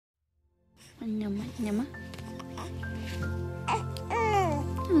Nyama, nyama.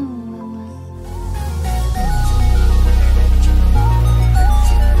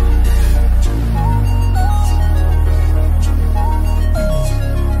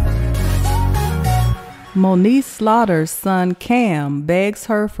 Moniece Slaughter's son Cam begs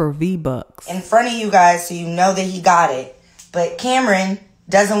her for V-Bucks. In front of you guys so you know that he got it. But Cameron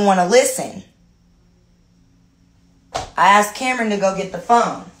doesn't want to listen. I asked Cameron to go get the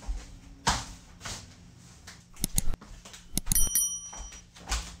phone.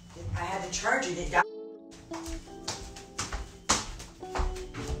 I had to charge it. It died.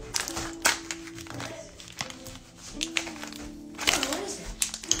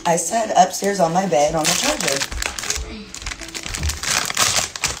 I said upstairs on my bed on the charger.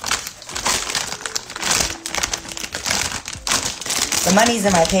 The money's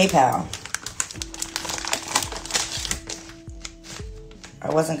in my PayPal.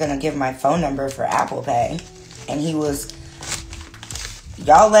 I wasn't going to give my phone number for Apple Pay. And he was,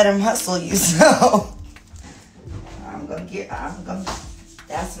 y'all let him hustle you, so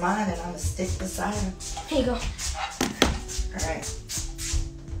that's mine and I'm going to stick beside him. Here you go. All right.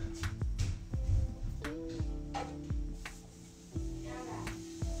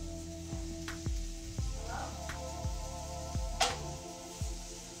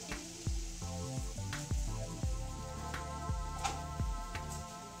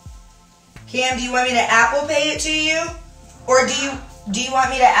 Cam, do you want me to Apple Pay it to you? Or do you want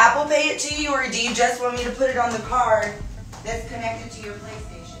me to Apple Pay it to you? Or do you just want me to put it on the card that's connected to your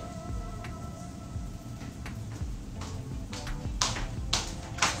PlayStation?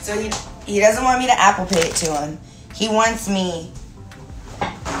 So he doesn't want me to Apple Pay it to him. He wants me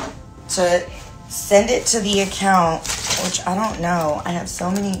to send it to the account, which I don't know. I have so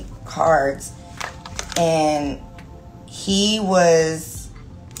many cards. And he was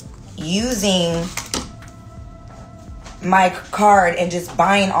using my card and just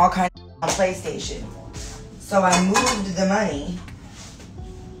buying all kinds of on PlayStation. So I moved the money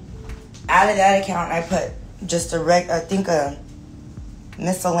out of that account and I put just a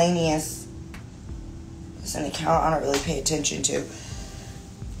miscellaneous, it's an account I don't really pay attention to.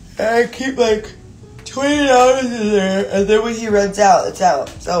 And I keep like $20 in there, and then when he runs out, it's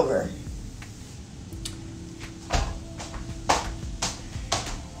out. It's over.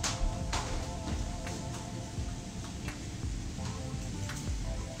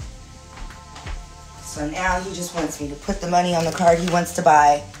 So now he just wants me to put the money on the card. He wants to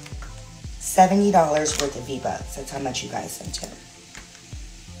buy $70 worth of V-Bucks. That's how much you guys sent him.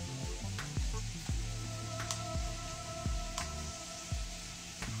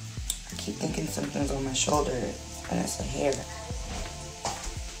 I keep thinking something's on my shoulder, and it's a hair.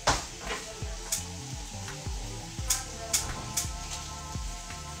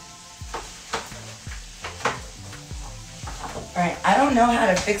 Alright, I don't know how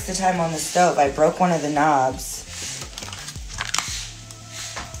to fix the time on the stove. I broke one of the knobs.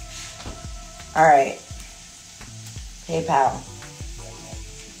 Alright. PayPal.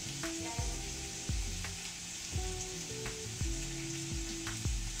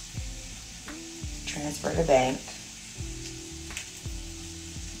 Transfer to bank.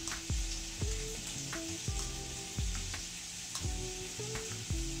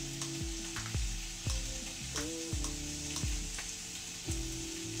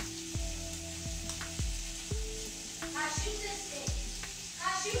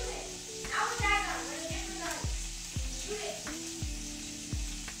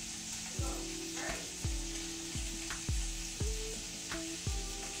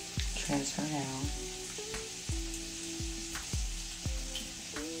 Transfer now.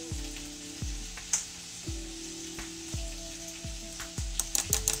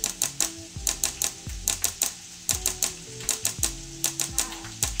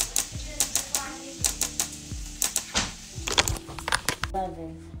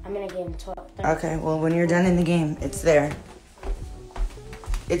 I'm gonna give him 12. Okay, well, when you're done in the game, it's there.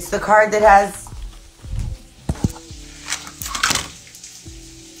 It's the card that has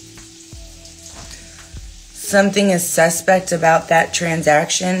something is suspect about that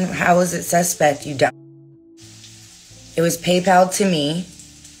transaction. How is it suspect? You don't. It was PayPal to me.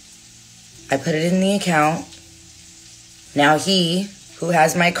 I put it in the account. Now he, who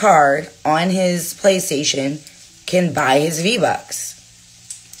has my card on his PlayStation, can buy his V-Bucks.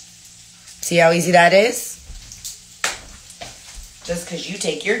 See how easy that is? Just because you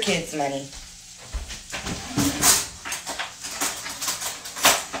take your kids' money.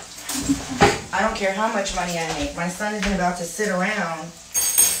 I don't care how much money I make. My son isn't about to sit around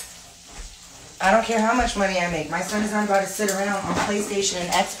I don't care how much money I make. My son is not about to sit around on PlayStation and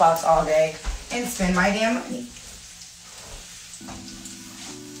Xbox all day and spend my damn money.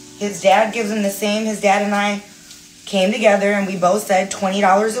 His dad gives him the same. His dad and I came together and we both said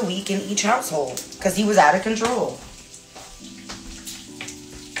 $20 a week in each household because he was out of control.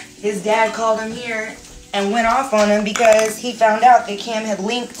 His dad called him here and went off on him because he found out that Cam had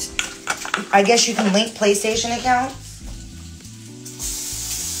linked, I guess you can link PlayStation accounts.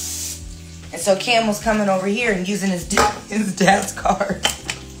 And so Cam was coming over here and using his dad's card.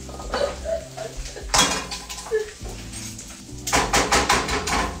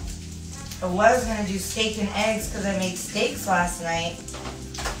 I was going to do steak and eggs because I made steaks last night.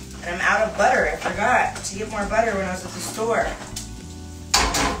 And I'm out of butter. I forgot to get more butter when I was at the store.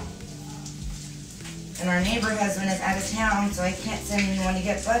 And our neighbor husband is out of town, so I can't send anyone to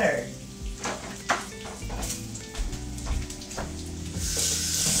get butter.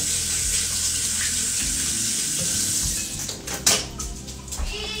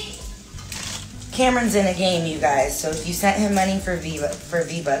 Cameron's in a game, you guys, so if you sent him money for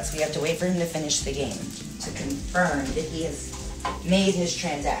V-Bucks, we have to wait for him to finish the game to confirm that he has made his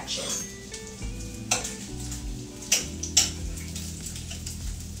transaction.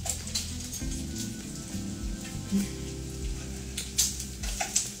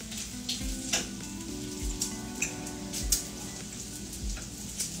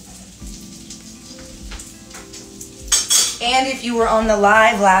 And if you were on the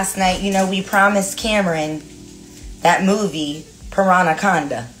live last night, you know we promised Cameron that movie,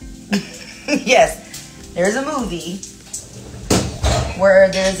 Piranaconda. Yes, there's a movie where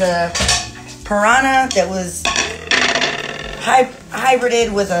there's a piranha that was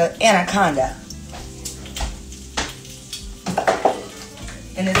hybrided with an anaconda.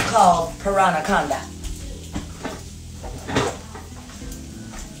 And it's called Piranaconda.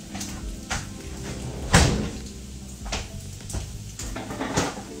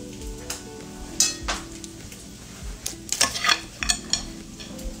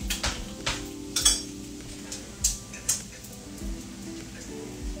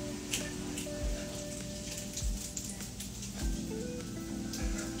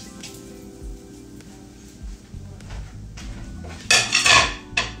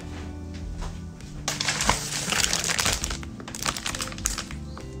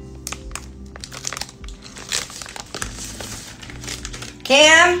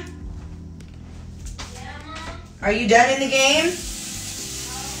 Cam? Are you done in the game?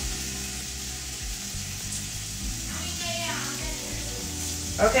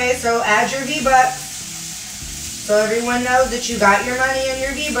 Okay, so add your V-Bucks. So everyone knows that you got your money and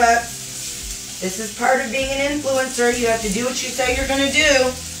your V-Bucks. This is part of being an influencer. You have to do what you say you're going to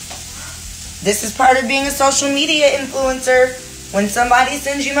do. This is part of being a social media influencer. When somebody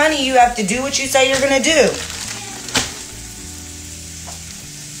sends you money, you have to do what you say you're going to do.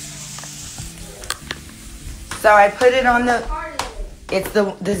 So I put it on the, it's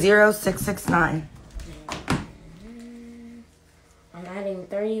the 0669. I'm adding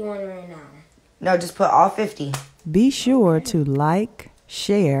 31 right now. No, just put all 50. Be sure to like,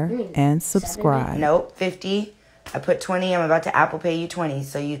 share, and subscribe. Nope, 50. I put 20. I'm about to Apple Pay you 20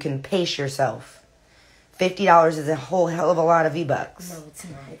 so you can pace yourself. $50 is a whole hell of a lot of V-Bucks. No, it's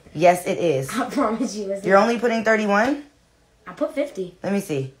not. Yes, it is. I promise you it's You're not. only putting 31? I put 50. Let me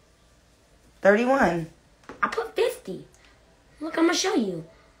see. 31. I put 50. Look, I'm going to show you.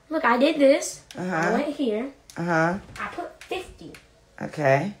 Look, I did this. Uh-huh. I went here. Uh-huh. I put 50.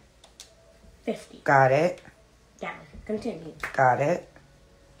 Okay. 50. Got it. Down. Continue. Got it.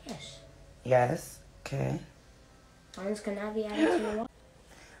 Yes. Yes. Okay. Funds cannot be added to your wallet.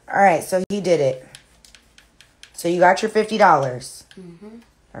 All right, so he did it. So you got your $50. Mm-hmm.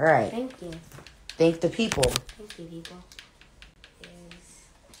 All right. Thank you. Thank the people. Thank you, people. Yes.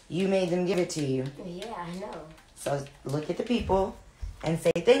 You made them give it to you. Yeah, I know. So look at the people and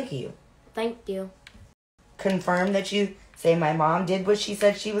say thank you. Thank you. Confirm that you say my mom did what she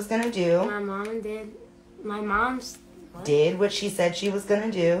said she was going to do. My mom did. My mom's Did what she said she was going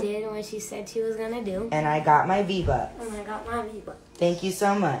to do. did what she said she was going to do. And I got my V-Bucks. And I got my V-Bucks. Thank you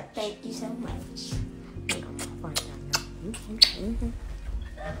so much. Thank you so much.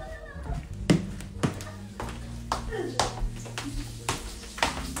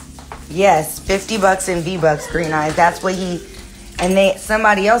 Yes, $50 in V-Bucks, Green Eyes. That's what he, and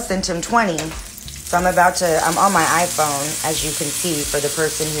somebody else sent him 20. So I'm on my iPhone, as you can see, for the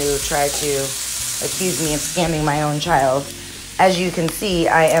person who tried to accuse me of scamming my own child. As you can see,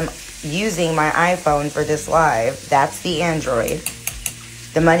 I am using my iPhone for this live. That's the Android.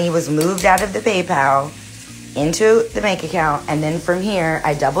 The money was moved out of the PayPal into the bank account, and then from here,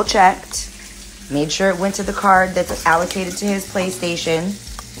 I double checked, Made sure it went to the card that's allocated to his PlayStation,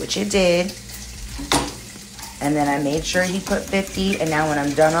 which it did. And then I made sure he put 50. And now when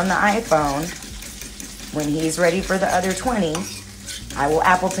I'm done on the iPhone, when he's ready for the other 20, I will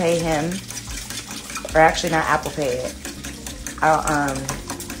Apple Pay him. Or actually not Apple Pay it. I'll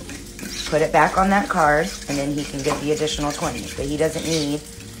put it back on that card, and then he can get the additional 20. But he doesn't need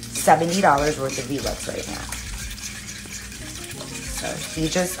 $70 worth of V-Bucks right now. So he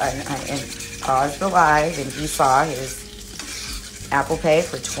just, I paused the live, and he saw his Apple Pay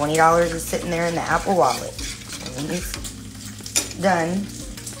for $20 is sitting there in the Apple Wallet. And when he's done,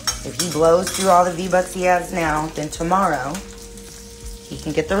 if he blows through all the V-Bucks he has now, then tomorrow he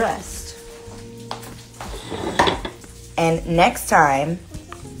can get the rest. And next time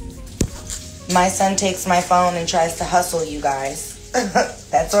my son takes my phone and tries to hustle you guys,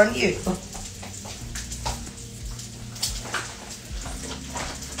 that's on you.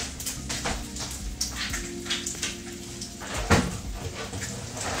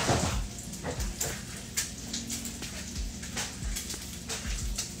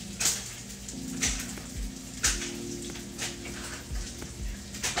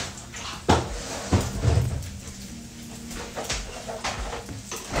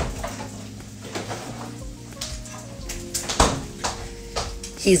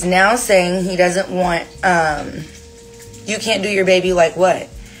 He's now saying he doesn't want, you can't do your baby like what?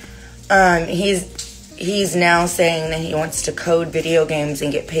 He's now saying that he wants to code video games and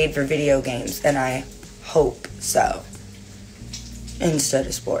get paid for video games, and I hope so, instead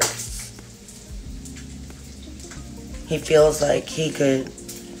of sports. He feels like he could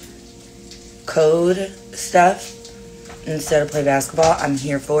code stuff instead of play basketball. I'm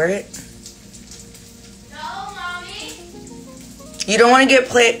here for it. You don't want to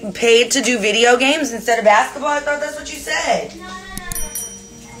get paid to do video games instead of basketball? I thought that's what you said. No.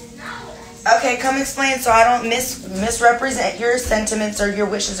 That's not what I said. Okay, come explain so I don't misrepresent your sentiments or your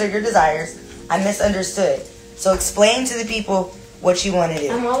wishes or your desires. I misunderstood. So explain to the people what you want to do.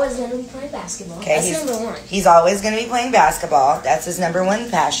 I'm always going to be playing basketball. Okay, that's number one. He's always going to be playing basketball. That's his number one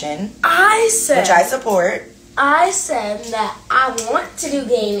passion, which I support. I said that I want to do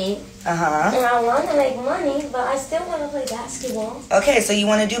gaming. Uh-huh. And I want to make money, but I still want to play basketball. Okay, so you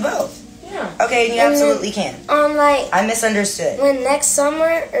want to do both. Yeah. Okay, and you absolutely can. Like, I misunderstood. when next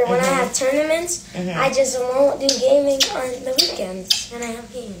summer or when I have tournaments, I just won't do gaming on the weekends when I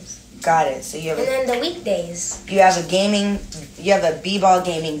have games. Got it. So you have and then the weekdays. You have a b-ball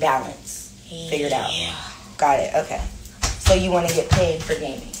gaming balance figured out. Got it. Okay. So you want to get paid for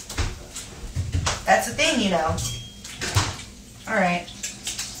gaming. That's the thing, you know. All right.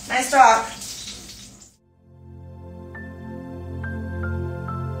 Nice talk.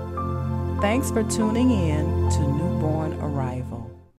 Thanks for tuning in to Newborn Arrival.